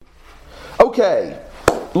Okay,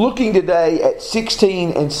 looking today at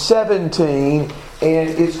 16 and 17, and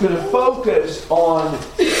it's going to focus on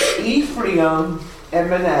Ephraim and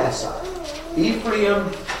Manasseh.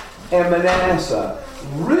 Ephraim and Manasseh.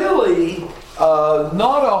 Really,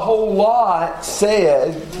 not a whole lot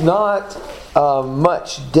said, not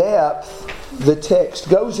much depth the text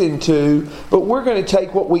goes into, but we're going to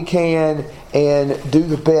take what we can and do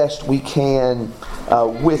the best we can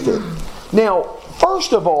with it. Now,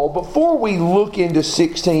 first of all, before we look into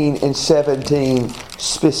 16 and 17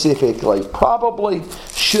 specifically, probably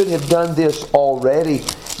should have done this already,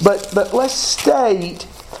 but let's state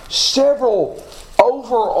several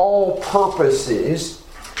overall purposes.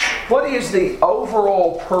 What is the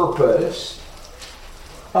overall purpose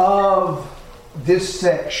of this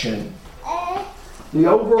section? The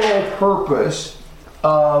overall purpose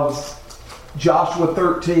of Joshua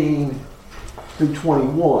 13 through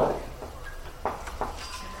 21.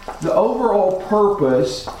 The overall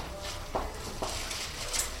purpose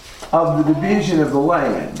of the division of the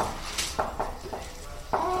land.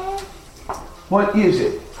 What is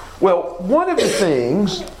it? Well, one of the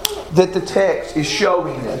things that the text is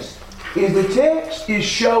showing us is the text is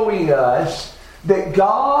showing us that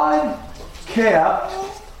God kept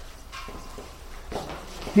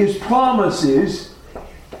His promises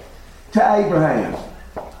to Abraham.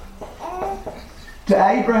 To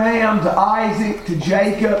Abraham, to Isaac, to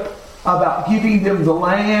Jacob, about giving them the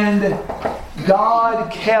land. God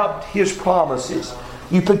kept His promises.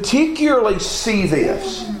 You particularly see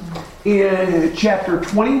this in chapter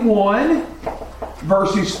 21,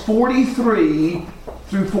 verses 43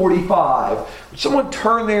 through 45. Would someone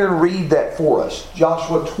turn there and read that for us?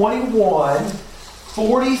 Joshua 21,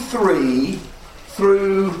 43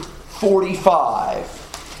 through 45.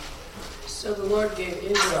 So the Lord gave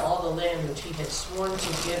Israel all the land which He had sworn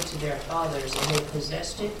to give to their fathers, and they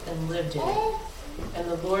possessed it and lived in it. And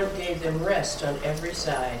the Lord gave them rest on every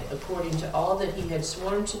side, according to all that He had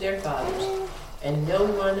sworn to their fathers. And no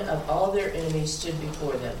one of all their enemies stood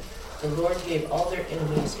before them. The Lord gave all their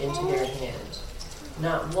enemies into their hands.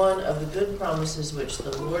 Not one of the good promises which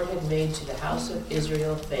the Lord had made to the house of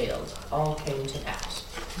Israel failed. All came to pass.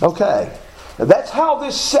 Okay. Now that's how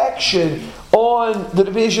this section on the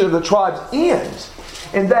division of the tribes ends.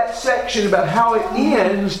 And that section about how it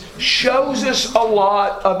ends shows us a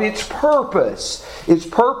lot of its purpose. Its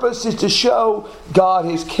purpose is to show God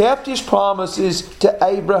has kept His promises to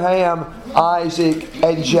Abraham, Isaac,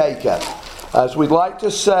 and Jacob. As we'd like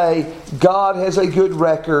to say, God has a good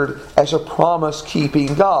record as a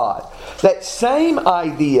promise-keeping God. That same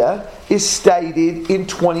idea is stated in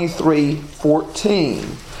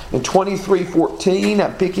 23:14. In 23:14,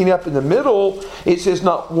 I'm picking up in the middle, it says,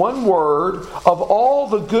 not one word of all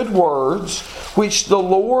the good words which the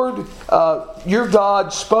Lord your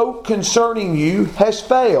God spoke concerning you has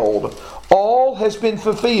failed. All has been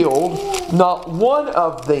fulfilled. Not one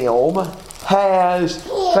of them has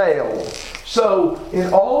failed. So,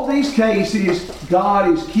 in all of these cases, God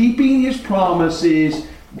is keeping His promises.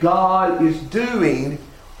 God is doing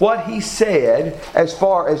what He said as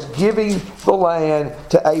far as giving the land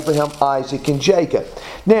to Abraham, Isaac, and Jacob.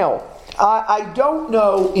 Now, I don't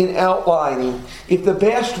know in outlining if the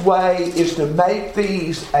best way is to make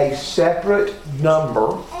these a separate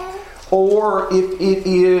number or if it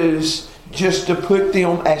is just to put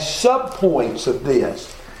them as subpoints of this.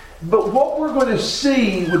 But what we're going to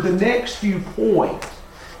see with the next few points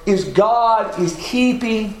is God is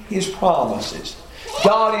keeping His promises.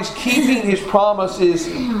 God is keeping His promises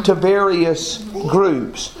to various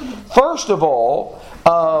groups. First of all,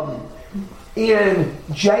 in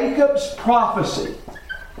Jacob's prophecy,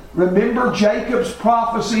 remember Jacob's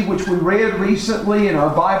prophecy, which we read recently in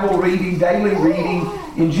our Bible reading, daily reading,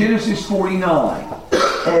 in Genesis 49,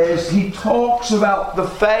 as he talks about the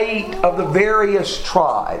fate of the various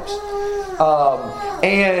tribes.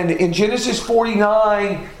 And in Genesis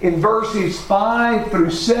 49, in verses 5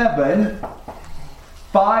 through 7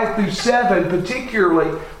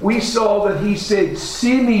 particularly, we saw that he said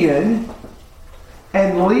Simeon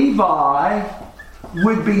and Levi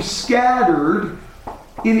would be scattered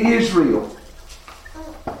in Israel.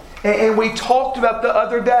 And we talked about the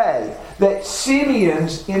other day that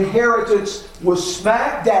Simeon's inheritance was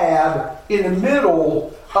smack dab in the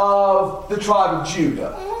middle of the tribe of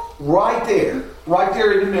Judah. Right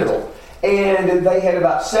there in the middle. And they had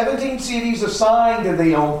about 17 cities assigned to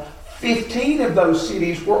them. 15 of those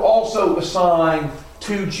cities were also assigned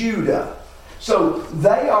to Judah. So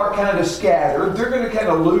they are kind of scattered. They're going to kind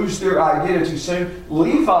of lose their identity soon.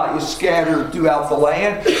 Levi is scattered throughout the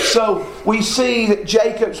land. So we see that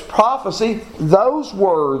Jacob's prophecy, those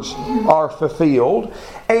words are fulfilled.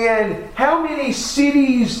 And how many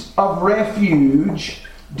cities of refuge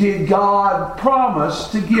did God promise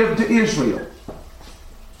to give to Israel?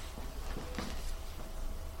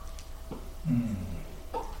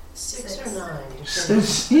 6 or 9?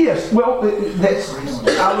 Yes, well,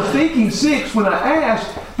 I was thinking 6 when I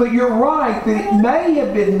asked, but you're right that it may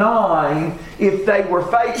have been 9 if they were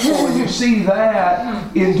faithful. And you see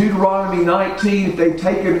that in Deuteronomy 19, if they'd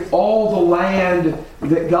taken all the land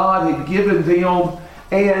that God had given them.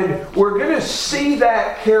 And we're going to see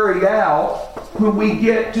that carried out when we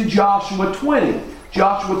get to Joshua 20.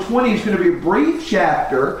 Joshua 20 is going to be a brief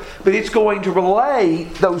chapter, but it's going to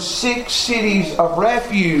relate those 6 cities of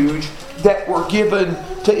refuge that were given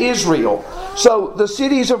to Israel. So the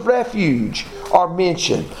cities of refuge are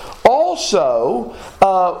mentioned. Also,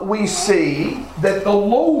 we see that the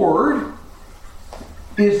Lord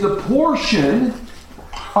is the portion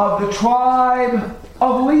of the tribe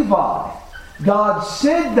of Levi. God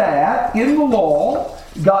said that in the law.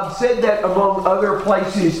 God said that among other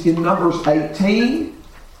places in Numbers 18,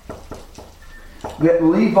 that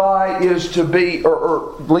Levi is to be,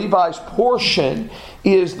 or Levi's portion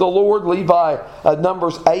is the Lord. Levi,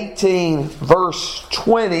 Numbers 18 verse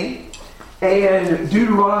 20, and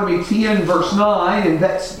Deuteronomy 10 verse 9, and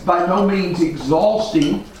that's by no means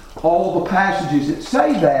exhausting all the passages that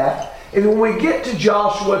say that. And when we get to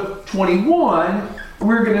Joshua 21,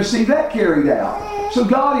 we're going to see that carried out. So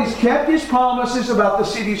God has kept His promises about the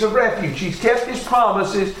cities of refuge. He's kept His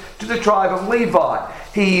promises to the tribe of Levi.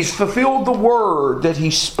 He's fulfilled the word that He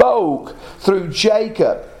spoke through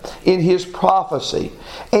Jacob in His prophecy.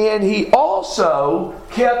 And He also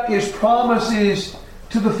kept His promises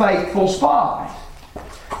to the faithful spies.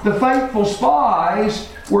 The faithful spies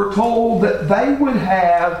were told that they would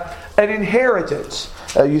have an inheritance.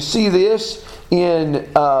 You see this in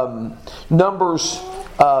Numbers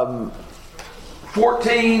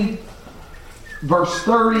 14, verse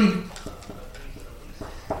 30,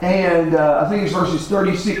 and I think it's verses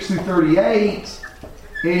 36 through 38,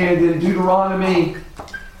 and in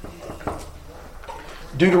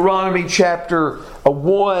Deuteronomy chapter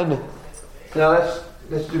 1. Now that's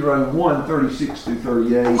Deuteronomy 1, 36 through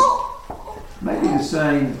 38. Maybe the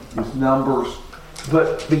same as Numbers,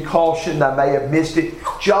 but be cautioned, I may have missed it.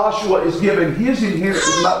 Joshua is given his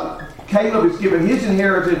inheritance. Caleb is given his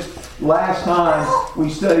inheritance. Last time we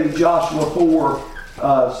studied Joshua 4,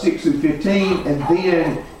 6 through 15, and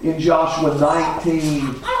then in Joshua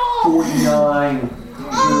 19, 49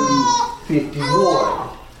 through 51.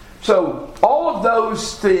 So all of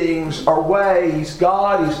those things are ways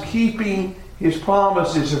God is keeping His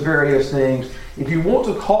promises of various things. If you want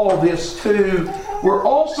to call this too, we're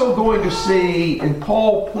also going to see, and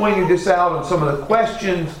Paul pointed this out in some of the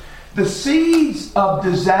questions, the seeds of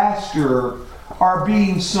disaster are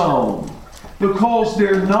being sown because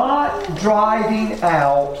they're not driving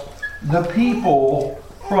out the people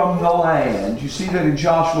from the land. You see that in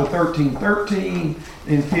Joshua 13:13,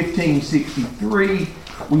 in 15:63.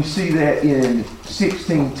 We see that in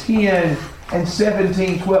 16:10 and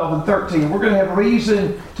 17:12 and 13. We're going to have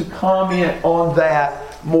reason to comment on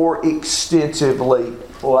that more extensively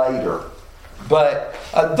later. But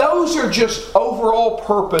those are just overall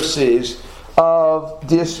purposes of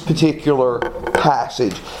this particular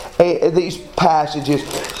passage, these passages.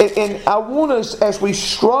 And I want us, as we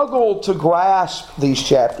struggle to grasp these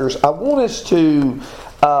chapters, I want us to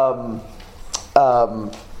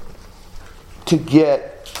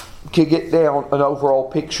get down an overall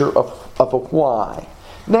picture of a why.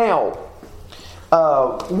 Now,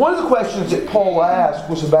 one of the questions that Paul asked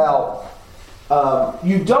was about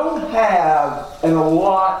you don't have an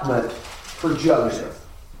allotment for Joseph.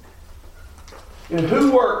 And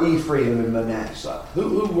who were Ephraim and Manasseh?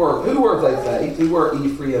 Who were they? Who were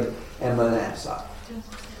Ephraim and Manasseh?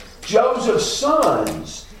 Joseph's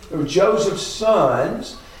sons. They were Joseph's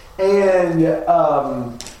sons, and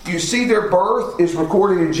you see their birth is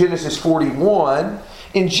recorded in Genesis 41.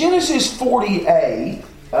 In Genesis 48,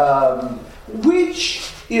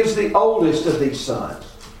 which is the oldest of these sons?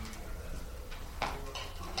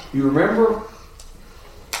 You remember?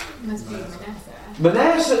 Must be Manasseh.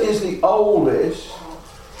 Manasseh is the oldest.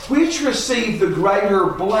 Which received the greater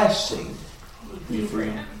blessing?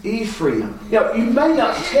 Ephraim. Now, you may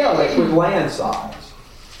not tell it with land size,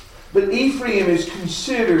 but Ephraim is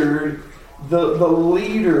considered the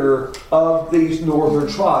leader of these northern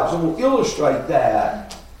tribes. And we'll illustrate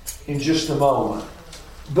that in just a moment.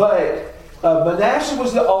 But Manasseh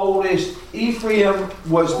was the oldest. Ephraim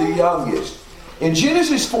was the youngest. In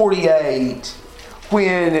Genesis 48,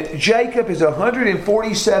 when Jacob is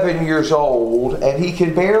 147 years old and he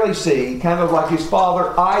can barely see, kind of like his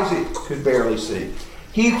father Isaac could barely see,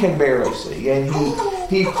 he can barely see, and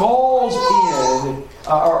he calls in,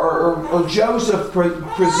 or Joseph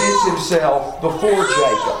presents himself before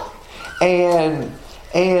Jacob,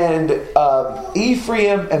 and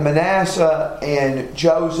Ephraim and Manasseh and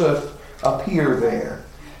Joseph appear there.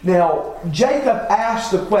 Now, Jacob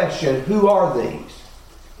asks the question, who are these?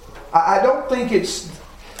 I don't think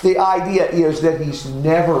the idea is that he's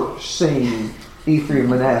never seen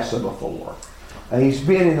Ephraim and Manasseh before. He's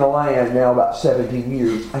been in the land now about 17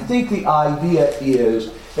 years. I think the idea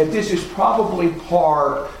is that this is probably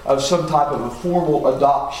part of some type of a formal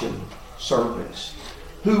adoption service.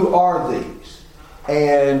 Who are these?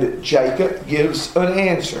 And Jacob gives an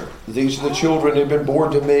answer. These are the children who have been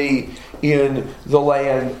born to me in the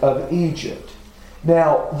land of Egypt.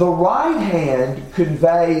 Now, the right hand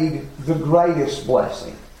conveyed the greatest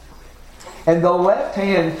blessing, and the left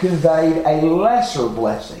hand conveyed a lesser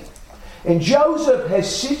blessing. And Joseph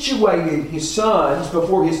has situated his sons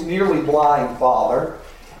before his nearly blind father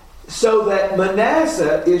so that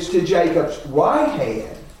Manasseh is to Jacob's right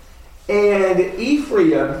hand and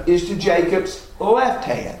Ephraim is to Jacob's left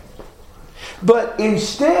hand. But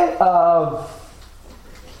instead of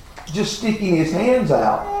just sticking his hands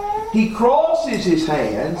out, he crosses his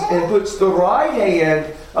hands and puts the right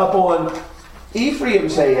hand up on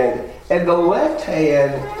Ephraim's head and the left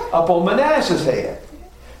hand up on Manasseh's head.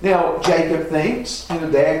 Now, Jacob thinks,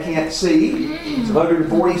 Dad can't see. He's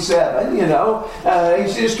 147, he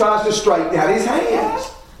just tries to straighten out his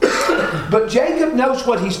hands. But Jacob knows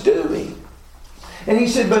what he's doing. And he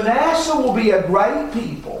said, Manasseh will be a great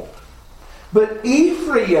people, but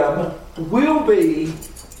Ephraim will be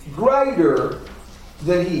greater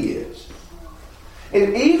than he is.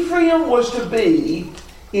 And Ephraim was to be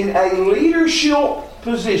in a leadership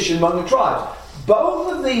position among the tribes.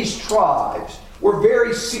 Both of these tribes were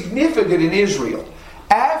very significant in Israel.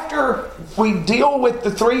 After we deal with the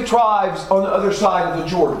three tribes on the other side of the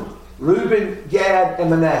Jordan, Reuben, Gad, and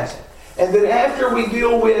Manasseh, and then after we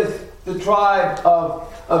deal with the tribe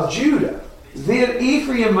of Judah, then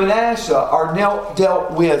Ephraim and Manasseh are now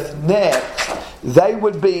dealt with next. They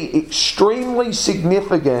would be extremely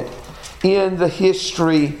significant in the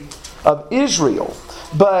history of Israel.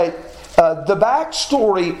 But the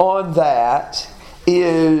backstory on that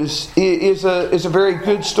is a very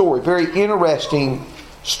good story, very interesting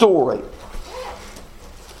story.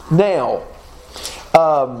 Now,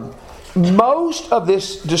 most of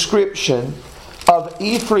this description of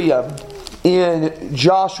Ephraim in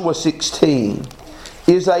Joshua 16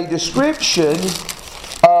 is a description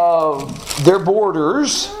of their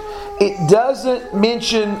borders. It doesn't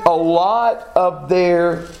mention a lot of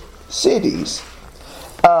their cities.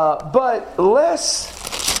 But let's...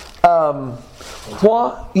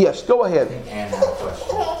 Yes, go ahead. Anne has a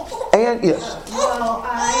question. Anne, yes. Well,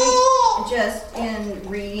 I just, in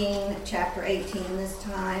reading chapter 18 this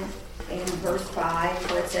time, in verse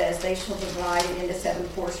 5, where it says, they shall divide it into 7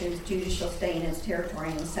 portions. Judah shall stay in its territory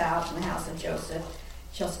in the south, and the house of Joseph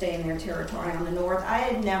shall stay in their territory on the north. I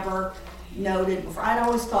had never noted before. I'd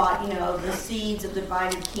always thought, the seeds of the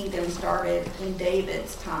divided kingdom started in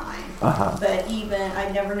David's time. But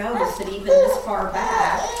I'd never noticed that even this far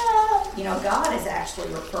back, God is actually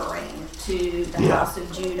referring to the house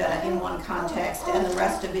of Judah in one context and the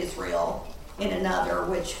rest of Israel in another,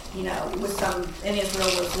 which, and Israel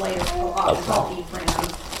was later often called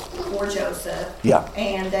Ephraim or Joseph. Yeah.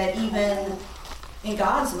 And that even in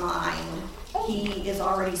God's mind, He is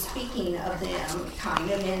already speaking of them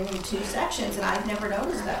kind of in 2 sections, and I've never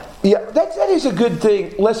noticed that. Yeah, that is a good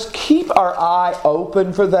thing. Let's keep our eye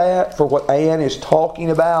open for that, for what Anne is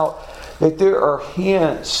talking about, that there are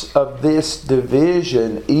hints of this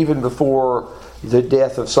division even before the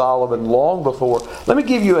death of Solomon, long before. Let me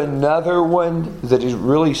give you another one that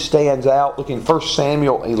really stands out. Look in 1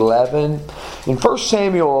 Samuel 11. In 1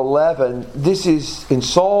 Samuel 11, this is in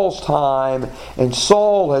Saul's time, and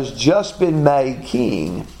Saul has just been made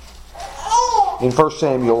king in 1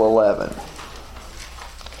 Samuel 11.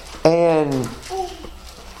 And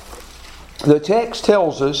the text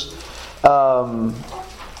tells us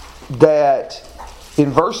that in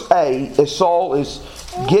verse 8, as Saul is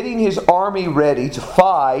getting his army ready to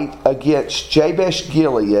fight against Jabesh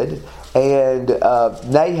Gilead and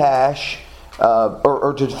Nahash,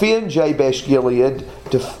 or to defend Jabesh Gilead,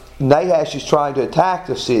 Nahash is trying to attack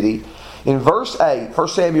the city. In verse 8, 1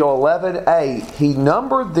 Samuel 11:8, he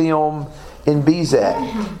numbered them in Bezek.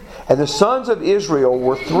 And the sons of Israel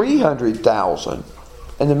were 300,000,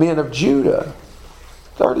 and the men of Judah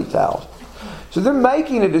 30,000. So they're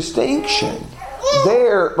making a distinction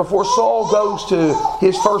there before Saul goes to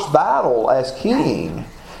his first battle as king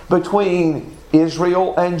between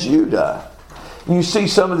Israel and Judah. You see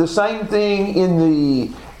some of the same thing in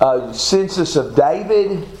the census of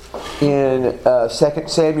David in 2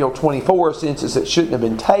 Samuel 24, a census that shouldn't have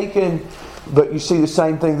been taken. But you see the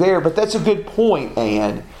same thing there. But that's a good point,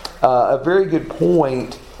 Anne. A very good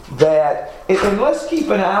point. That, and let's keep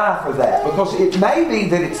an eye for that, because it may be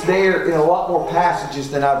that it's there in a lot more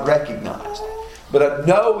passages than I've recognized. But I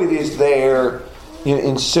know it is there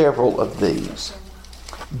in several of these.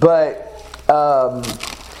 But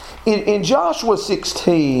in Joshua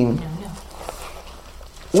 16,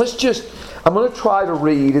 I'm going to try to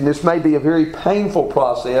read, and this may be a very painful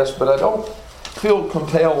process, but I don't feel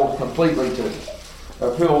compelled completely to.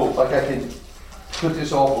 I feel like I can put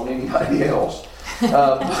this off on anybody else.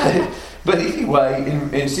 But anyway,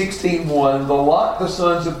 in 16:1, the lot for the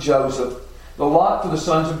sons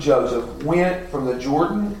of Joseph went from the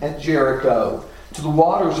Jordan at Jericho to the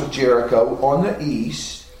waters of Jericho on the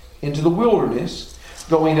east into the wilderness,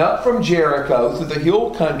 going up from Jericho through the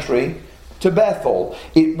hill country to Bethel.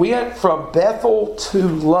 It went from Bethel to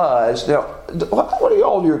Luz. Now, what do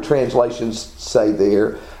all your translations say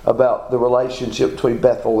there about the relationship between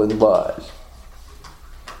Bethel and Luz?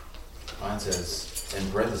 Mine says, in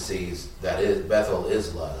parentheses, that is Bethel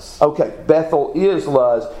is Luz. Okay, Bethel is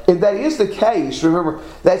Luz. And that is the case. Remember,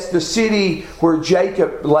 that's the city where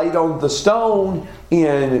Jacob laid on the stone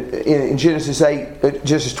in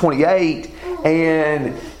Genesis 28.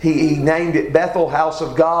 And he named it Bethel, House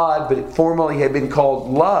of God, but it formerly had been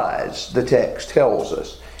called Luz, the text tells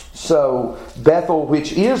us. So, Bethel,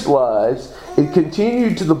 which is Luz, it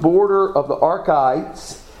continued to the border of the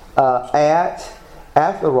Archites at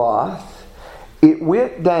Atharoth. It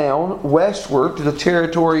went down westward to the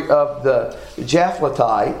territory of the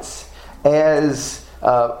Japhletites as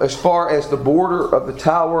far as the border of the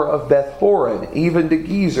tower of Beth Horon, even to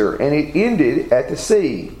Gezer, and it ended at the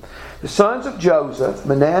sea. The sons of Joseph,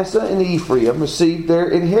 Manasseh and Ephraim, received their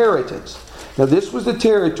inheritance. Now this was the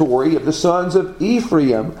territory of the sons of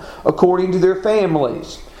Ephraim according to their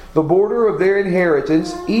families. The border of their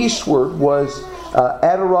inheritance eastward was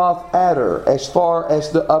Adaroth Adar, as far as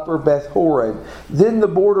the upper Beth Horon. Then the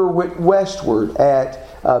border went westward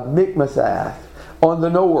at Mikmethath on the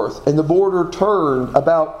north, and the border turned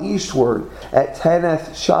about eastward at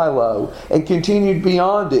Tanath Shiloh, and continued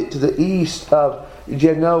beyond it to the east of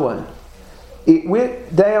Janoah. It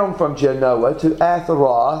went down from Janoah to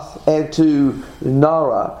Atharoth and to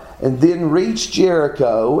Nara, and then reached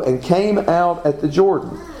Jericho and came out at the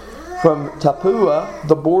Jordan. From Tapua,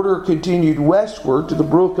 the border continued westward to the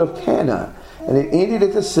brook of Cana, and it ended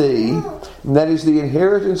at the sea, and that is the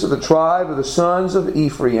inheritance of the tribe of the sons of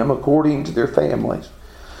Ephraim according to their families.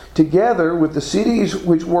 Together with the cities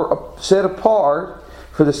which were set apart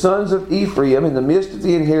for the sons of Ephraim in the midst of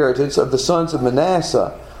the inheritance of the sons of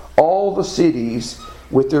Manasseh, all the cities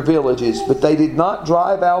with their villages, but they did not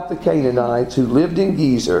drive out the Canaanites who lived in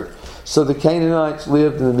Gezer. So the Canaanites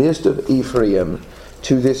lived in the midst of Ephraim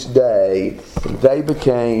to this day. They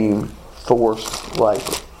became forced labor.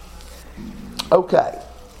 Okay,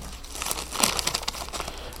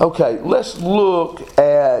 let's look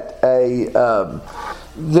at the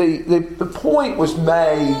point was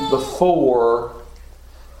made before.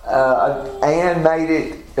 Anne made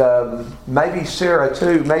it, maybe Sarah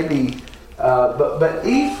too, but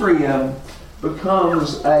Ephraim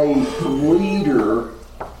becomes a leader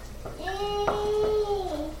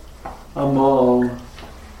among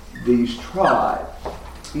these tribes.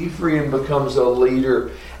 Ephraim becomes a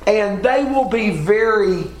leader, and they will be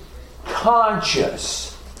very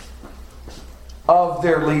conscious of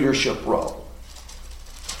their leadership role.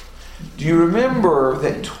 Do you remember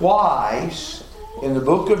that twice in the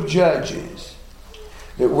book of Judges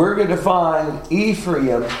that we're going to find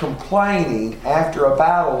Ephraim complaining after a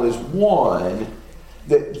battle is won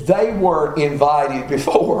that they weren't invited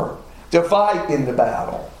before to fight in the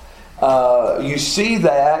battle? You see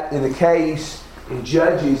that in the case in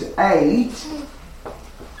Judges 8.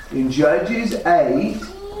 In Judges 8,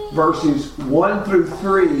 verses 1 through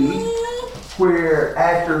 3, where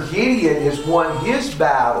after Gideon has won his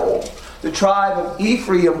battle, the tribe of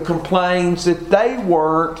Ephraim complains that they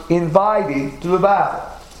weren't invited to the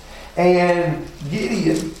battle. And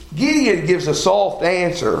Gideon gives a soft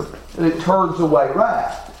answer and it turns away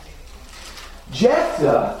wrath.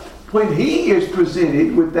 Jephthah, when he is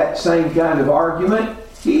presented with that same kind of argument,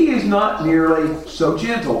 he is not nearly so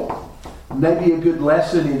gentle. Maybe a good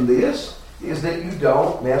lesson in this is that you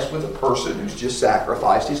don't mess with a person who's just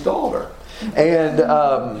sacrificed his daughter. And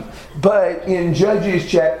but in Judges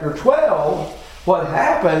chapter 12, what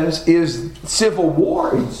happens is civil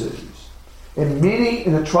war ensues, and many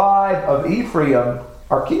in the tribe of Ephraim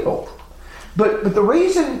are killed. But the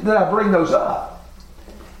reason that I bring those up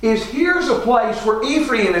is here's a place where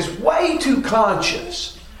Ephraim is way too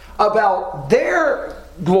conscious about their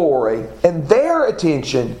glory and their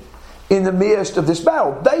attention in the midst of this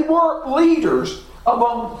battle. They were leaders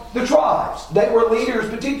among the tribes. They were leaders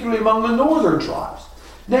particularly among the northern tribes.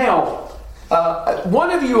 Now,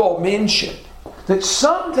 one of you all mentioned that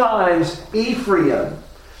sometimes Ephraim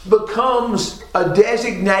becomes a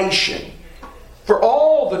designation for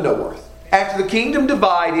all the north. After the kingdom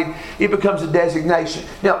divided, it becomes a designation.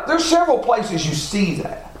 Now, there's several places you see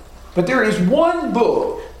that. But there is one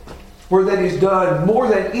book where that is done more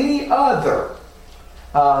than any other.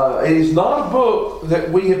 It is not a book that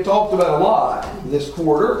we have talked about a lot this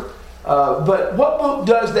quarter. But what book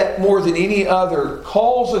does that more than any other?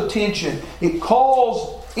 Calls attention. It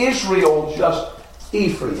calls Israel just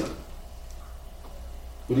Ephraim.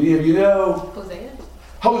 Would any of you know?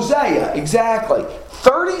 Hosea, exactly.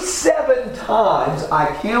 37 times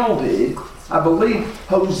I counted, I believe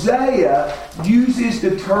Hosea uses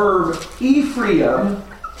the term Ephraim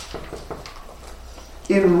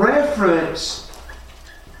in reference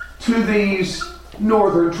to these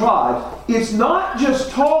northern tribes. It's not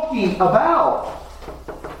just talking about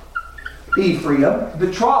Ephraim,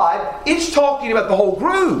 the tribe, it's talking about the whole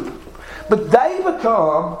group. But they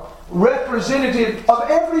become representative of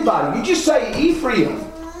everybody. You just say Ephraim,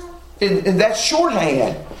 and that's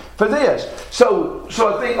shorthand for this. So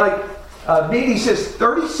I think like Beatty says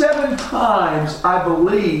 37 times, I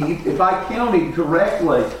believe, if I counted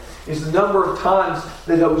correctly, is the number of times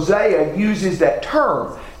that Hosea uses that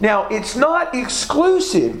term. Now, it's not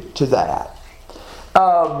exclusive to that.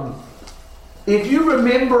 If you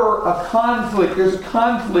remember a conflict, there's a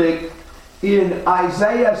conflict in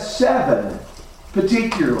Isaiah 7,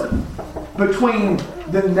 particularly, between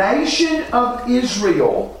the nation of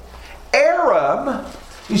Israel, Aram.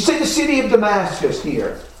 You see the city of Damascus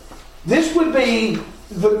here. This would be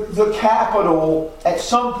the capital at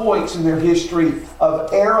some points in their history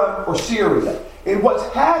of Aram or Syria. And what's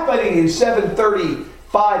happening in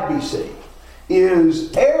 735 BC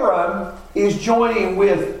is Aram is joining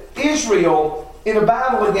with Israel in a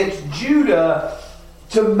battle against Judah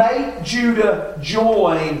to make Judah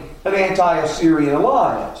join an anti-Assyrian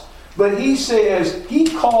alliance. But he says, he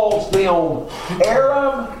calls them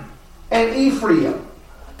Aram and Ephraim.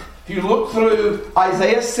 If you look through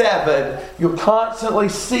Isaiah 7, you'll constantly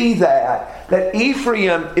see that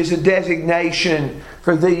Ephraim is a designation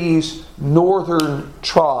for these northern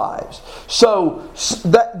tribes. So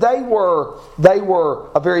that they were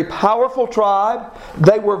a very powerful tribe.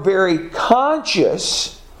 They were very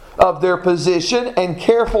conscious of their position and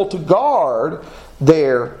careful to guard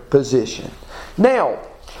their position. Now,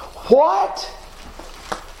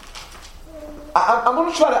 I'm going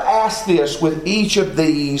to try to ask this with each of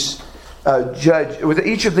these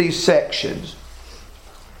sections.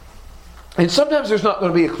 And sometimes there's not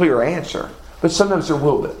going to be a clear answer, but sometimes there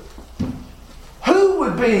will be. Who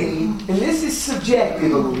would be, and this is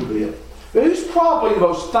subjective a little bit, but who's probably the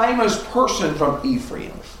most famous person from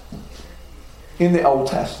Ephraim in the Old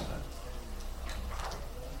Testament?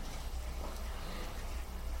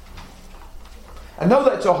 I know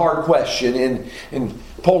that's a hard question, and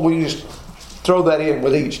Paul, will you just throw that in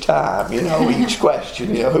with each time, each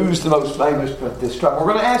question, who's the most famous from this tribe? We're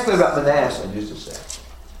going to ask that about Manasseh in just a second.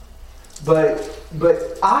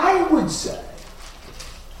 But I would say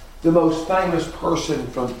the most famous person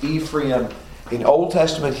from Ephraim in Old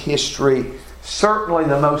Testament history, certainly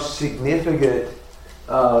the most significant,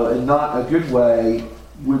 in not a good way,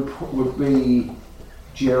 would be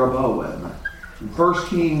Jeroboam. In 1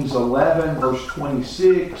 Kings 11, verse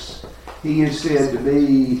 26, he is said to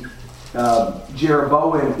be,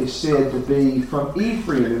 Jeroboam is said to be from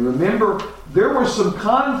Ephraim. And remember, there were some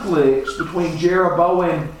conflicts between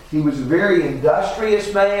Jeroboam. He was a very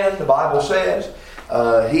industrious man, the Bible says.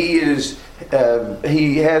 He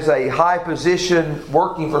has a high position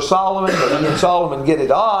working for Solomon, but he and Solomon get at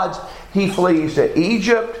odds. He flees to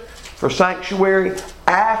Egypt for sanctuary.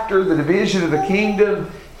 After the division of the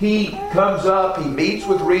kingdom, he comes up, he meets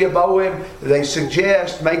with Rehoboam. They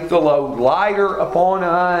suggest, make the load lighter upon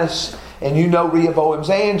us. And you know Rehoboam's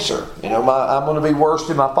answer. I'm going to be worse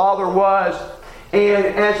than my father was. And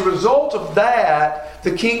as a result of that,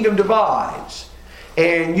 the kingdom divides.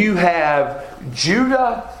 And you have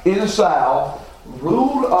Judah in the south,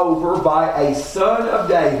 ruled over by a son of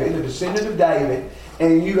David, a descendant of David.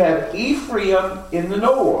 and you have Ephraim in the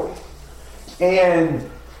north. And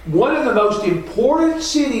one of the most important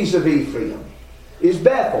cities of Ephraim is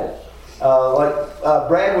Bethel. Like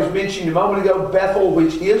Brad was mentioning a moment ago, Bethel,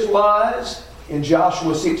 which is Luz, in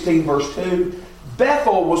Joshua 16 verse 2.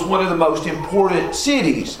 Bethel was one of the most important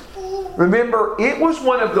cities. Remember, it was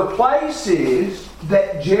one of the places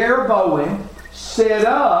that Jeroboam set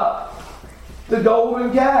up the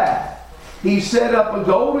golden calf. He set up a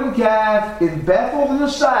golden calf in Bethel in the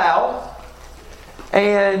south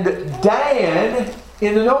and Dan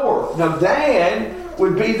in the north. Now Dan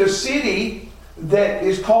would be the city that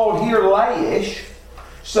is called here Laish.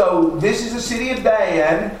 So this is the city of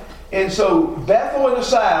Dan. And so Bethel in the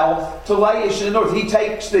south to Laish in the north. He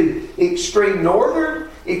takes the extreme northern,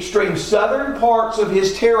 extreme southern parts of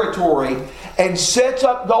his territory and sets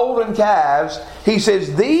up golden calves. He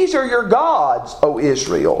says, "These are your gods, O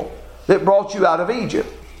Israel, that brought you out of Egypt."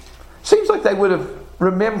 Seems like they would have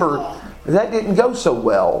remembered that didn't go so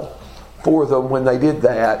well for them when they did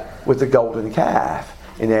that with the golden calf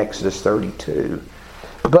in Exodus 32.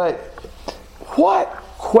 But what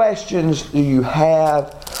questions do you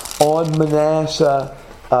have on Manasseh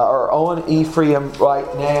or on Ephraim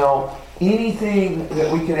right now? Anything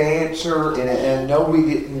that we could answer? And no, we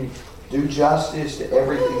didn't do justice to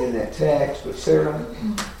everything in that text. But Sarah?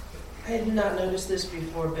 I had not noticed this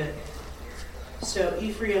before, but so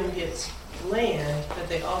Ephraim gets land, but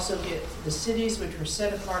they also get the cities which were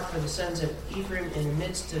set apart for the sons of Ephraim in the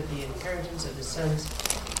midst of the inheritance of the sons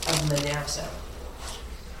of Manasseh.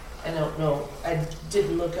 I don't know, I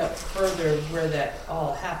didn't look up further where that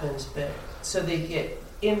all happens, but so they get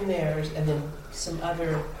in theirs and then some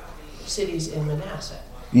other cities in Manasseh.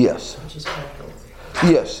 Yes. Which is kind of cool.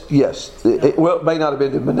 Yes. Well, it may not have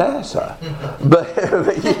been to Manasseh, but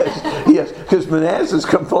yes, because Manasseh's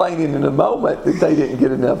complaining in a moment that they didn't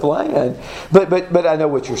get enough land. But I know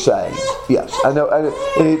what you're saying. Yes, I know. And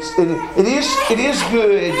it is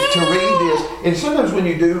good to read this. And sometimes when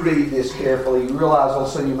you do read this carefully, you realize all of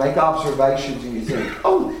a sudden you make observations and you think,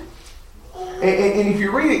 oh. And if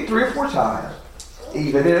you read it 3 or 4 times,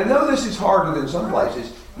 even, and I know this is harder than some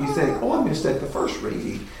places, you think, oh, I missed that the first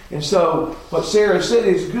reading. And so what Sarah said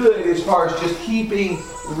is good as far as just keeping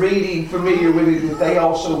reading familiar with it, that they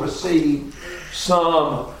also received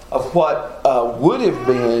some of what would have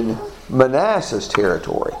been Manasseh's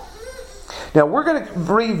territory. Now we're going to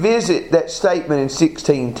revisit that statement in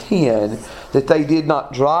 16:10 that they did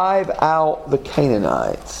not drive out the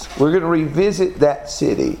Canaanites. We're going to revisit that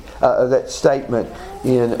that statement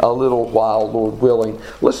in a little while, Lord willing.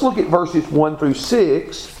 Let's look at verses 1 through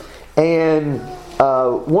 6. And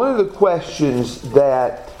one of the questions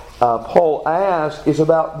that Paul asks is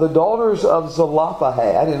about the daughters of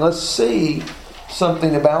Zelophehad. And let's see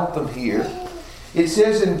something about them here. It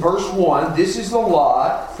says in verse 1, "This is the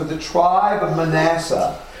lot for the tribe of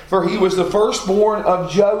Manasseh, for he was the firstborn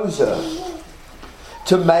of Joseph.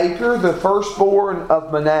 To Machir, the firstborn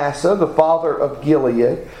of Manasseh, the father of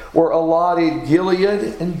Gilead, were allotted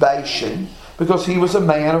Gilead and Bashan, because he was a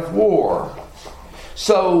man of war.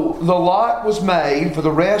 So the lot was made for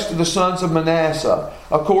the rest of the sons of Manasseh,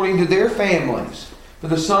 according to their families, for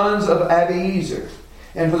the sons of Abiezer,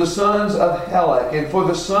 and for the sons of Helek, and for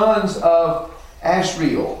the sons of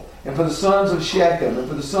Asriel, and for the sons of Shechem, and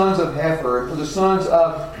for the sons of Hefer, and for the sons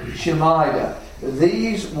of Shemida.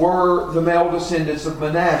 These were the male descendants of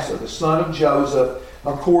Manasseh, the son of Joseph,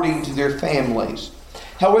 according to their families.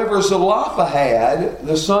 However, Zelophehad,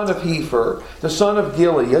 the son of Hefer, the son of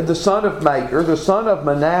Gilead, the son of Machir, the son of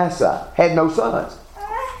Manasseh, had no sons,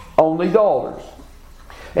 only daughters.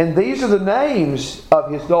 And these are the names of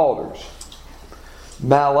his daughters: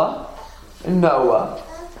 Mahlah, and Noah,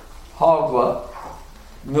 Hoglah,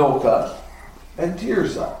 Milcah, and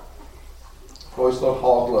Tirzah. I always thought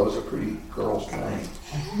Hoglah was a pretty girl's name.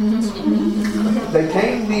 They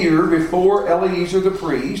came near before Eleazar the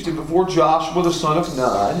priest, and before Joshua the son of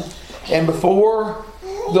Nun, and before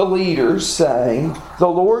the leaders, saying, "The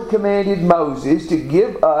Lord commanded Moses to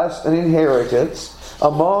give us an inheritance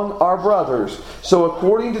among our brothers. So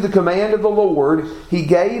according to the command of the Lord, He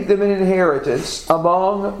gave them an inheritance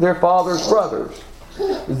among their father's brothers.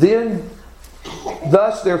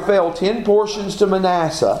 Thus there fell 10 portions to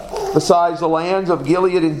Manasseh, besides the lands of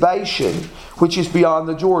Gilead and Bashan, which is beyond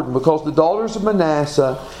the Jordan, because the daughters of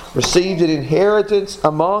Manasseh received an inheritance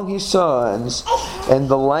among his sons, and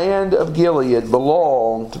the land of Gilead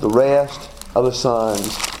belonged to the rest of the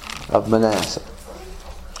sons of Manasseh."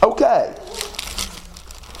 Okay.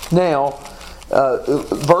 Now,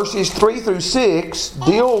 verses 3 through 6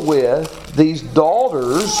 deal with these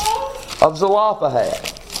daughters of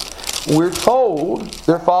Zelophehad. We're told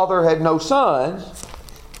their father had no sons,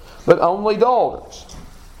 but only daughters.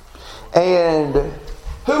 And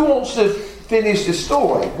who wants to finish the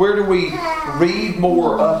story? Where do we read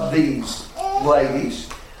more of these ladies?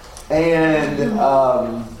 And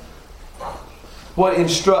what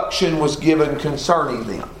instruction was given concerning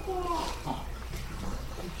them?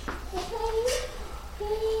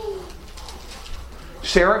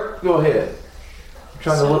 Sarah, go ahead. I'm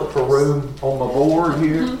trying to look for room on my board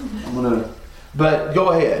here. But go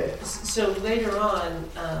ahead. So later on,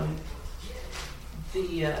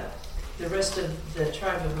 the rest of the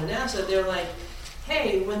tribe of Manasseh, they're like,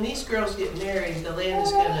 hey, when these girls get married, the land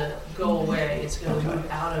is going to go away. It's going to move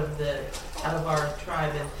out of our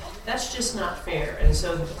tribe, and that's just not fair. And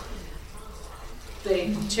so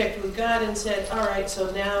they checked with God and said, all right,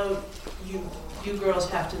 so now you girls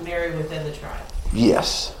have to marry within the tribe.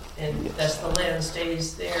 Yes. And thus the land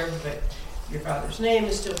stays there, but your father's name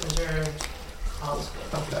is still preserved. All is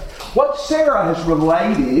good. Okay. What Sarah has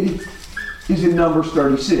related is in Numbers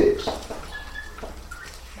 36.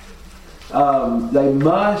 They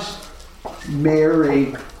must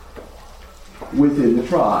marry within the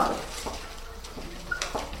tribe.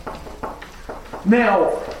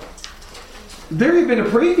 Now, there had been a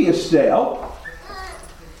previous step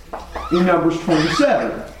in Numbers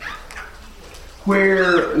 27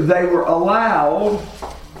 where they were allowed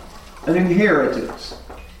an inheritance.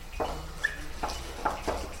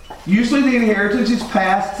 Usually the inheritance is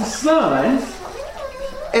passed to sons,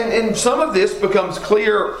 and some of this becomes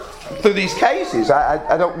clear through these cases.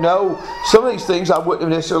 I don't know. Some of these things I wouldn't have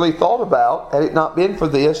necessarily thought about had it not been for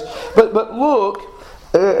this. But look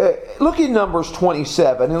in Numbers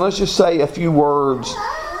 27, and let's just say a few words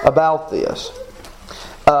about this.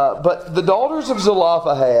 But the daughters of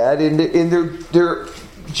Zelophehad, and their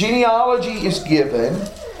genealogy is given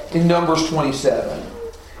in Numbers 27.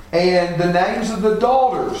 And the names of the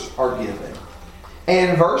daughters are given.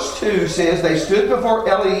 And verse 2 says, they stood before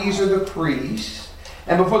Eleazar the priest,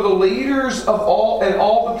 and before the leaders of all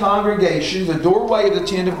the congregation, the doorway of the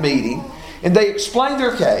tent of meeting, and they explained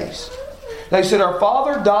their case. They said, our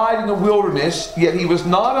father died in the wilderness, yet he was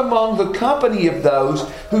not among the company of those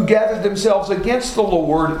who gathered themselves against the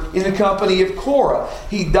Lord in the company of Korah.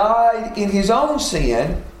 He died in his own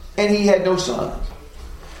sin, and he had no sons.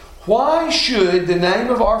 Why should the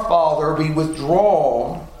name of our father be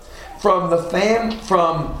withdrawn from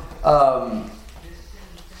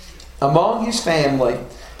among his family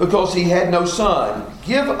because he had no son?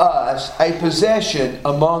 Give us a possession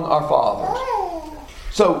among our fathers.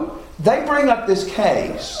 So they bring up this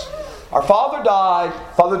case. Our father died.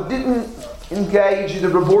 Father didn't engage in the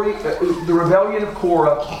rebellion of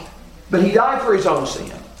Korah, but he died for his own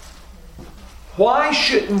sin. Why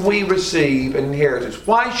shouldn't we receive an inheritance?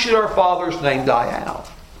 Why should our father's name die out?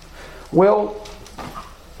 Well,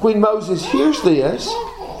 when Moses hears this,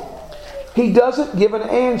 he doesn't give an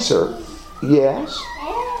answer, yes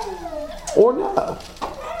or no.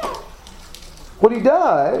 What he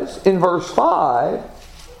does in verse 5,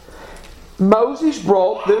 Moses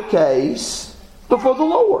brought their case before the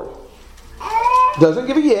Lord. Doesn't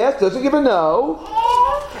give a yes, doesn't give a no.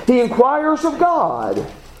 He inquires of God.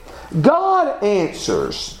 God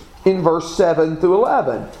answers in verse 7 through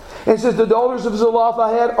 11. And says the daughters of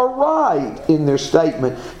Zelophehad are right in their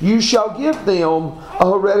statement. You shall give them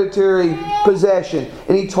a hereditary possession.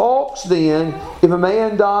 And he talks then, if a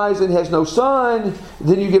man dies and has no son,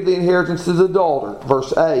 then you give the inheritance to the daughter.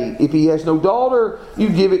 Verse 8. If he has no daughter, you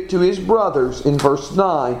give it to his brothers. In verse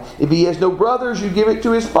 9. If he has no brothers, you give it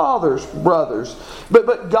to his father's brothers.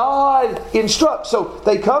 But God instructs. So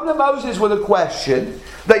they come to Moses with a question.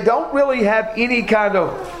 They don't really have any kind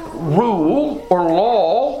of rule or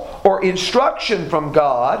law or instruction from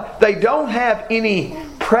God. They don't have any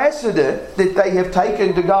precedent that they have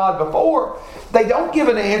taken to God before. They don't give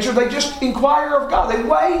an answer. They just inquire of God. They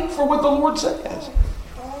wait for what the Lord says.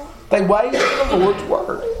 They wait for the Lord's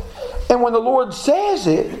word. And when the Lord says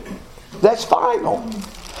it, that's final.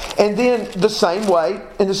 And then the same way,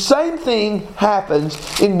 and the same thing happens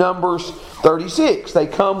in Numbers 36. They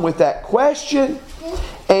come with that question,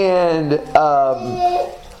 and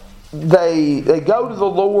they go to the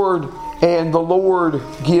Lord, and the Lord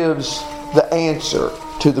gives the answer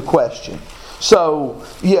to the question. So,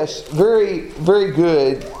 yes, very, very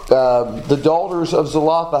good. The daughters of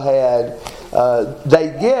Zelophehad,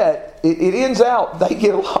 it ends out, they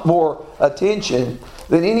get a lot more attention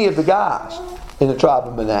than any of the guys in the tribe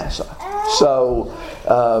of Manasseh. So,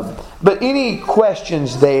 but any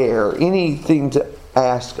questions there? Anything to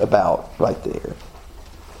ask about right there?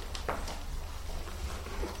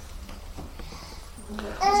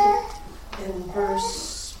 In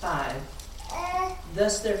verse 5,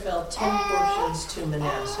 Thus there fell 10 portions to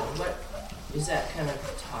Manasseh. What is that kind of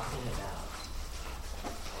talking about?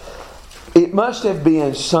 It must have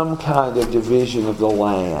been some kind of division of the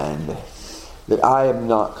land that I am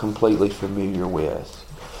not completely familiar with.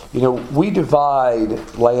 You know, we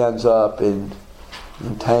divide lands up in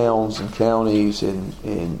towns and counties and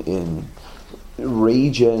in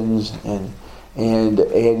regions and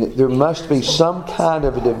there must be some kind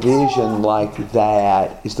of a division like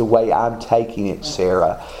that, is the way I'm taking it,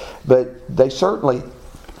 Sarah. But they certainly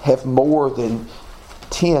have more than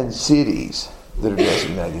 10 cities that are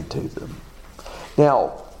designated to them.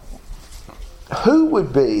 Now, who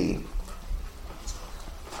would be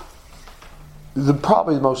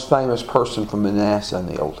probably the most famous person from Manasseh in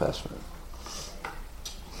the Old Testament?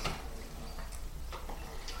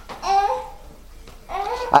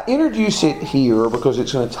 I introduce it here because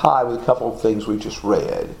it's going to tie with a couple of things we just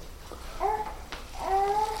read.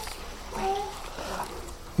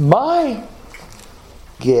 My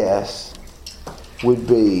guess would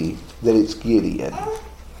be that it's Gideon.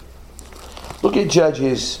 Look at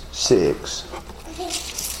Judges 6.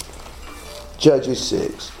 Judges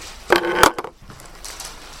 6.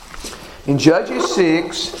 In Judges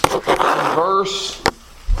 6, verse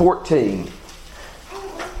 14,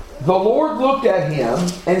 the Lord looked at him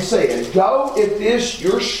and said, "Go in this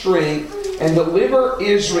your strength and deliver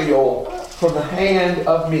Israel from the hand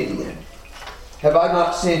of Midian. Have I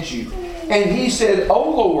not sent you?" And he said, "O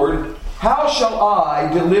Lord, how shall I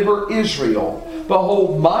deliver Israel?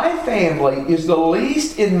 Behold, my family is the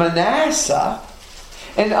least in Manasseh,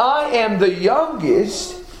 and I am the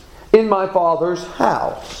youngest in my father's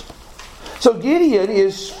house." So Gideon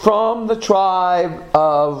is from the tribe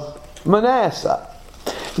of Manasseh.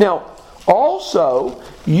 Now, also,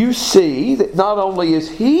 you see that not only is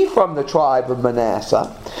he from the tribe of Manasseh,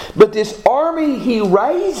 but this army he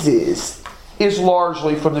raises is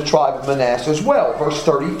largely from the tribe of Manasseh as well. Verse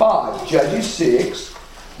 35, Judges 6,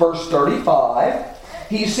 verse 35.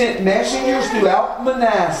 He sent messengers throughout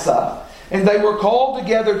Manasseh, and they were called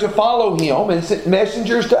together to follow him, and sent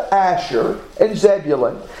messengers to Asher and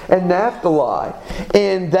Zebulun and Naphtali,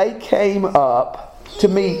 and they came up to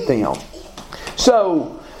meet them.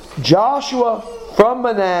 So, Joshua from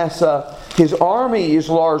Manasseh, his army is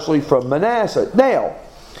largely from Manasseh. Now,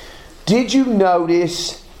 did you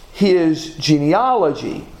notice his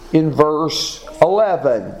genealogy in verse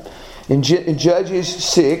 11? In Judges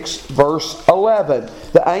 6, verse 11,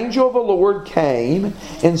 the angel of the Lord came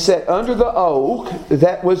and sat under the oak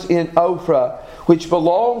that was in Ophrah, which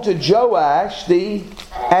belonged to Joash the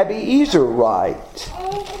Abiezerite.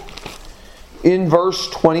 In verse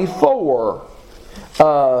 24,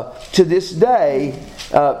 to this day,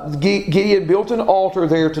 Gideon built an altar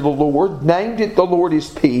there to the Lord, named it "The Lord is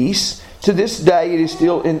Peace." To this day, it is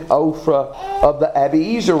still in Ophrah of the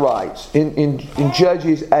Abiezerites. In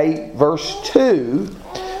Judges 8, verse 2,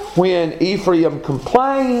 when Ephraim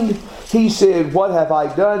complained, he said, "What have I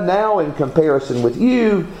done now in comparison with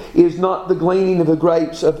you? Is not the gleaning of the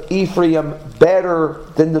grapes of Ephraim better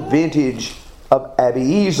than the vintage of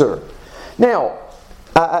Abiezer?" Now,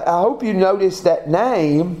 I hope you noticed that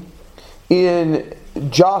name in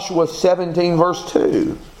Joshua 17, verse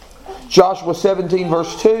 2. Joshua 17,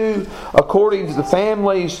 verse 2, according to the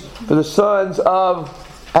families for the sons of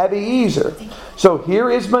Abiezer. So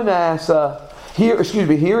here is Manasseh. Here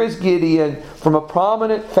is Gideon from a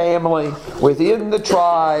prominent family within the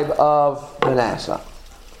tribe of Manasseh.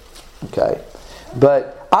 Okay.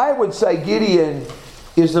 But I would say Gideon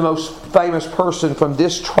is the most famous person from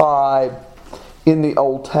this tribe in the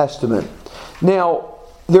Old Testament. Now,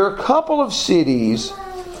 there are a couple of cities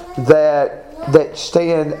that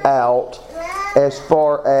stand out as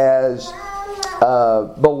far as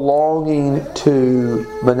belonging to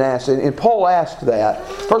Manasseh. And Paul asked that.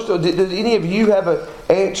 First of all, did any of you have an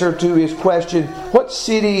answer to his question? What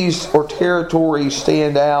cities or territories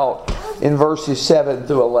stand out in verses 7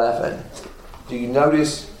 through 11? Do you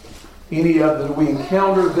notice any of them we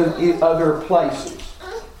encountered them in other places?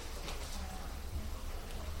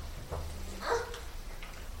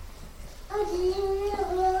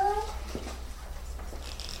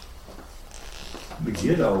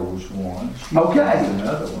 Megiddo was one. Okay.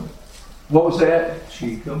 Another one. What was that?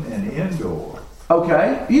 Shechem and Endor.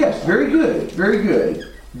 Okay. Yes. Very good. Very good.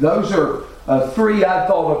 Those are three I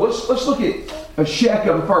thought of. Let's look at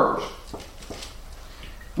Shechem first.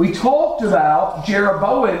 We talked about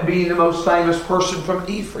Jeroboam being the most famous person from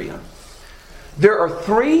Ephraim. There are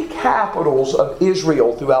three capitals of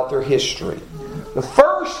Israel throughout their history. The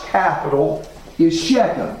first capital is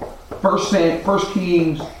Shechem. 1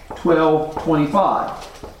 Kings 12:25.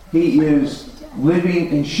 He is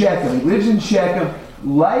living in Shechem. He lives in Shechem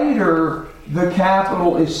Later, the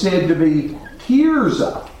capital is said to be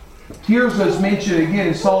Tirzah. Tirzah is mentioned again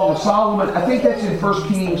in Song of Solomon. I think that's in 1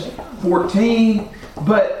 Kings 14.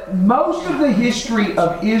 But most of the history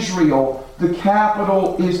of Israel, the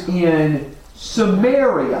capital is in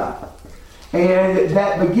Samaria. And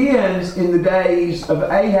that begins in the days of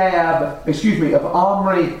of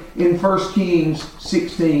Omri in 1 Kings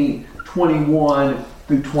 16, 21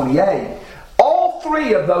 through 28. All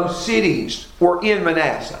three of those cities were in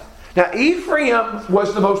Manasseh. Now, Ephraim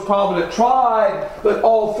was the most prominent tribe, but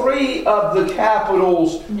all three of the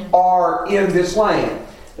capitals are in this land.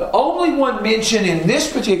 The only one mentioned in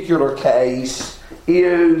this particular case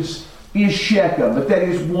is Shechem, but that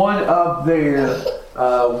is one of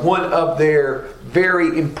their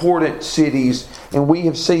very important cities, and we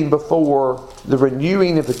have seen before the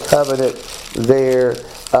renewing of the covenant there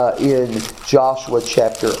in Joshua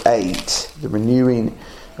chapter 8, the renewing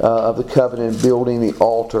of the covenant and building the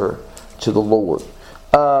altar to the Lord.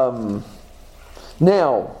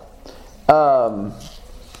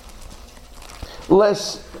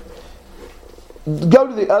 Let's go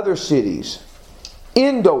to the other cities.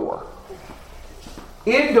 Endor.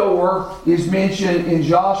 Endor is mentioned in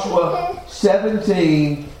Joshua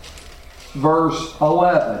 17, verse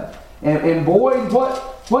 11. And Boyd,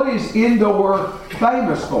 what is Endor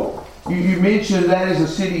famous for? You mentioned that as a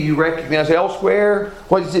city you recognize elsewhere.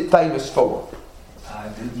 What is it famous for? I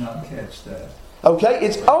did not catch that. Okay,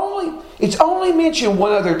 it's only mentioned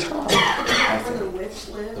one other time. Where the witch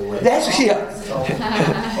lived. That's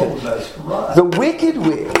Oh, that's right. the wicked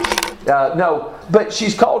witch. No, but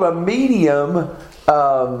she's called a medium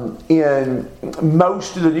in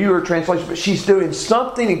most of the newer translations. But she's doing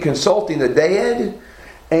something and consulting the dead,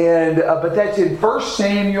 and but that's in 1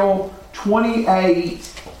 Samuel 28,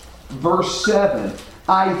 verse 7.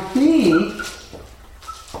 I think.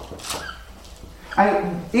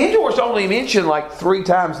 Endor's only mentioned like 3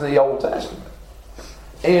 times in the Old Testament.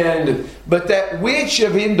 But that witch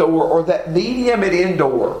of Endor, or that medium at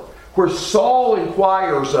Endor, where Saul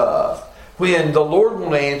inquires of when the Lord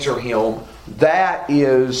won't answer him, that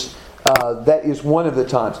is one of the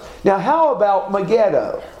times. Now, how about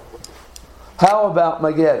Megiddo?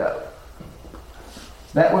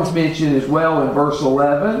 That one's mentioned as well in verse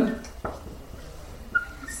 11.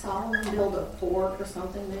 Solomon built a fort or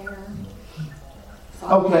something there.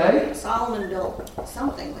 Okay. Solomon built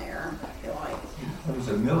something there, I feel like. It was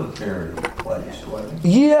a military place, wasn't it?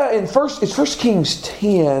 Yeah, it's 1 Kings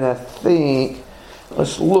 10, I think.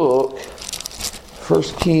 Let's look. 1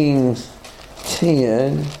 Kings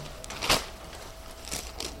 10.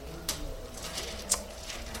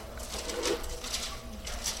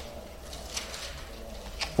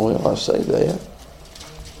 Well, I say that.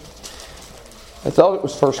 I thought it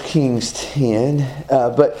was 1 Kings 10.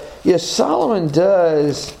 But yes, Solomon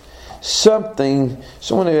does something.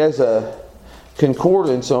 Someone who has a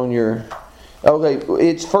concordance on your... Okay,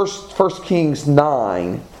 it's 1 Kings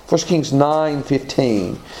 9. 1 Kings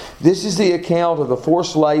 9:15. This is the account of the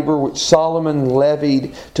forced labor which Solomon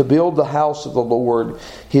levied to build the house of the Lord,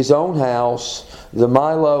 his own house, the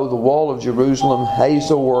Milo, the wall of Jerusalem,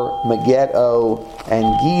 Hazor, Megiddo, and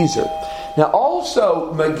Gezer. Now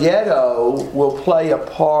also, Megiddo will play a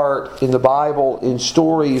part in the Bible in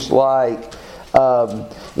stories like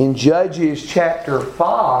in Judges chapter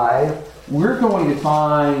 5, we're going to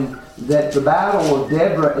find that the battle of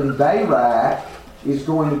Deborah and Barak is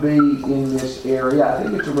going to be in this area. I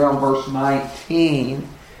think it's around verse 19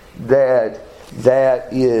 that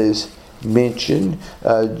is mentioned.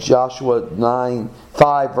 Joshua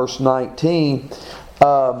 5 verse 19.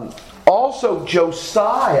 Also,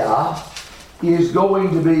 Josiah is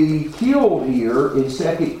going to be killed here in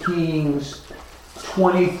 2 Kings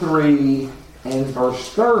 23 and verse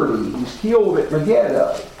 30. He's killed at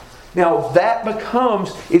Megiddo. Now that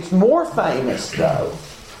it's more famous though,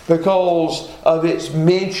 because of its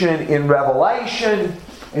mention in Revelation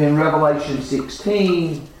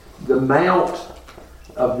 16, the Mount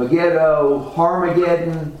of Megiddo,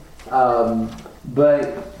 Harmageddon,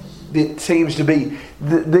 but it seems to be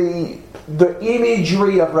the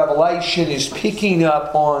imagery of Revelation is picking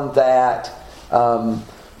up on that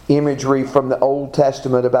imagery from the Old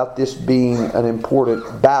Testament about this being an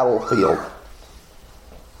important battlefield.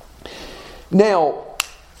 Now,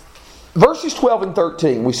 verses 12 and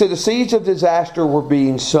 13, we said the seeds of disaster were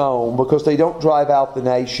being sown because they don't drive out the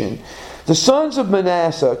nation. The sons of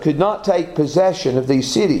Manasseh could not take possession of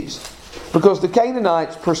these cities because the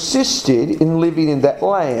Canaanites persisted in living in that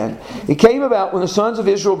land. It came about when the sons of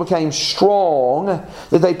Israel became strong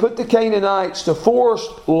that they put the Canaanites to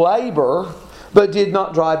forced labor but did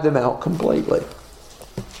not drive them out completely.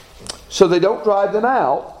 so they don't drive them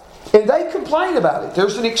out. And they complain about it.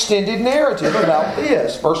 There's an extended narrative about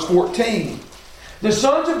this. Verse 14. The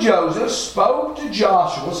sons of Joseph spoke to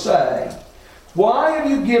Joshua, saying, Why have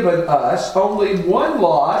you given us only one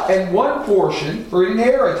lot and one portion for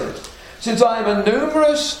inheritance? Since I am a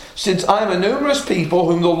numerous people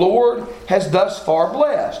whom the Lord has thus far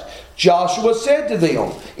blessed. Joshua said to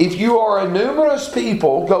them, If you are a numerous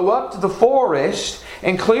people, go up to the forest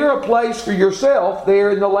and clear a place for yourself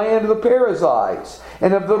there in the land of the Perizzites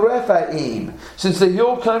and of the Rephaim, since the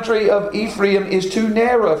hill country of Ephraim is too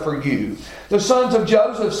narrow for you. The sons of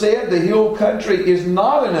Joseph said, The hill country is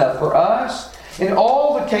not enough for us, and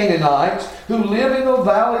all the Canaanites who live in the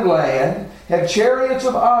valley land have chariots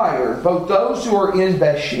of iron, both those who are in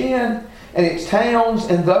Bashan and its towns,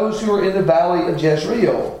 and those who are in the valley of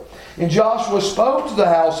Jezreel. And Joshua spoke to the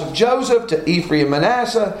house of Joseph, to Ephraim and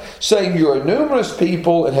Manasseh, saying, You are a numerous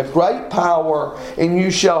people and have great power, and you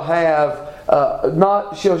shall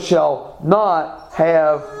not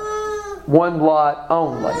have one lot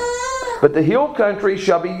only. But the hill country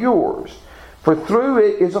shall be yours, for through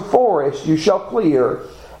it is a forest you shall clear,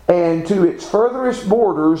 and to its furthest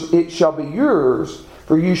borders it shall be yours,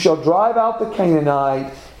 for you shall drive out the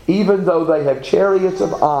Canaanite, even though they have chariots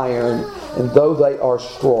of iron, and though they are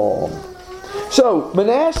strong. So,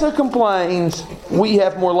 Manasseh complains, we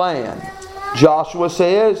have more land. Joshua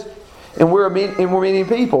says, and we're many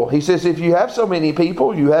people. He says, if you have so many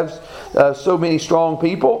people, you have so many strong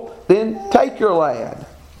people, then take your land.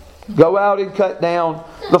 Go out and cut down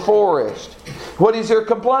the forest. What is their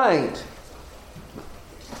complaint?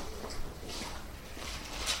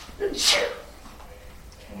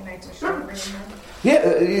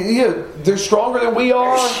 Yeah, they're stronger than we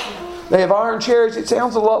are. They have iron chariots. It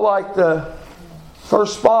sounds a lot like the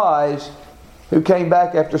first spies who came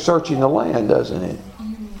back after searching the land, doesn't it?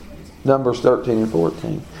 Numbers 13 and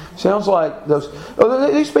 14. Sounds like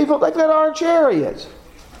these people, they've got iron chariots.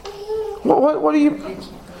 What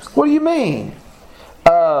do you mean?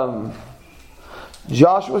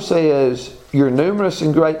 Joshua says, you're numerous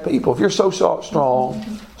and great people. If you're so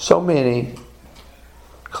strong, so many,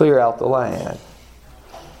 clear out the land.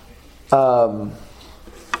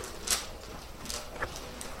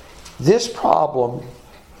 This problem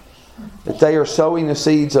that they are sowing the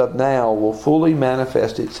seeds of now will fully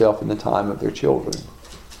manifest itself in the time of their children.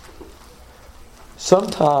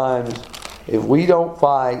 Sometimes, if we don't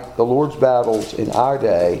fight the Lord's battles in our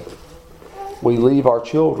day, we leave our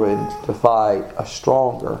children to fight a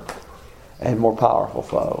stronger and more powerful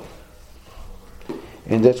foe.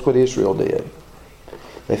 And that's what Israel did.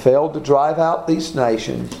 They failed to drive out these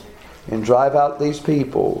nations and drive out these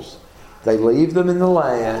peoples. They leave them in the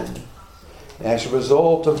land. As a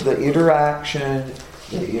result of the interaction,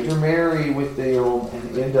 they intermarry with them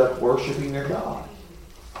and end up worshiping their God.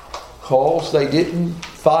 Because they didn't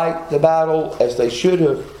fight the battle as they should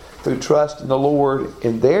have through trust in the Lord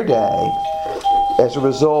in their day. As a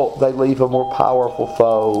result, they leave a more powerful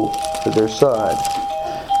foe to their son.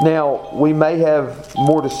 Now, we may have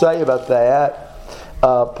more to say about that.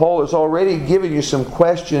 Paul has already given you some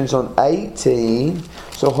questions on 18,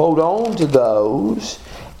 so hold on to those.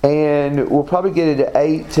 And we'll probably get into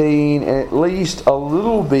 18 and at least a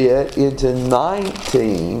little bit into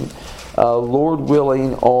 19, Lord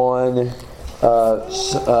willing, on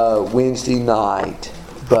Wednesday night.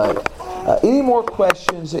 But any more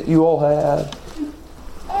questions that you all have?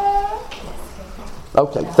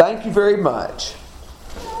 Okay, thank you very much.